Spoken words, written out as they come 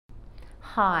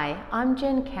Hi, I'm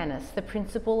Jen Canis, the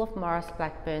Principal of Maurice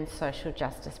Blackburn's Social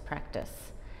Justice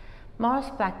Practice. Maurice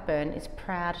Blackburn is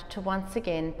proud to once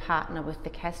again partner with the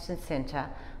Castan Centre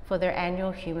for their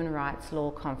annual Human Rights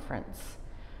Law Conference.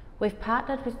 We've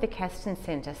partnered with the Castan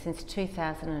Centre since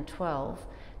 2012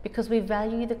 because we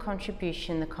value the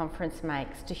contribution the conference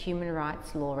makes to human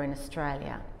rights law in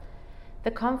Australia.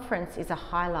 The conference is a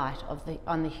highlight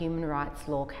on the human rights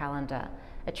law calendar,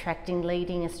 attracting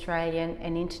leading Australian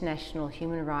and international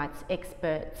human rights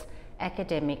experts,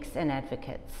 academics and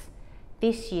advocates.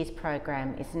 This year's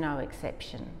program is no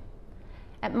exception.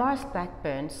 At Maurice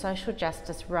Blackburn, social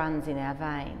justice runs in our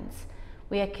veins.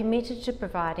 We are committed to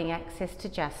providing access to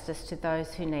justice to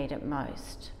those who need it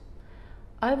most.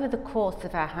 Over the course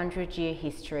of our 100-year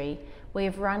history, we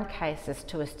have run cases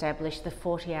to establish the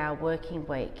 40-hour working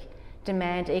week,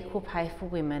 demand equal pay for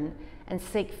women and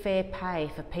seek fair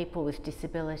pay for people with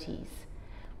disabilities.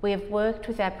 We have worked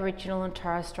with Aboriginal and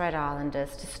Torres Strait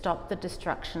Islanders to stop the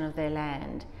destruction of their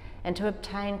land and to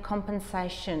obtain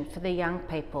compensation for the young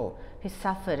people who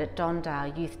suffered at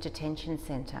Dondale Youth Detention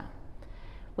Centre.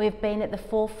 We have been at the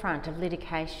forefront of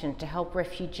litigation to help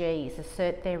refugees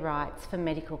assert their rights for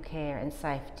medical care and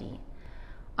safety.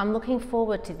 I'm looking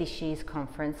forward to this year's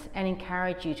conference and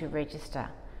encourage you to register.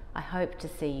 I hope to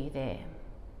see you there.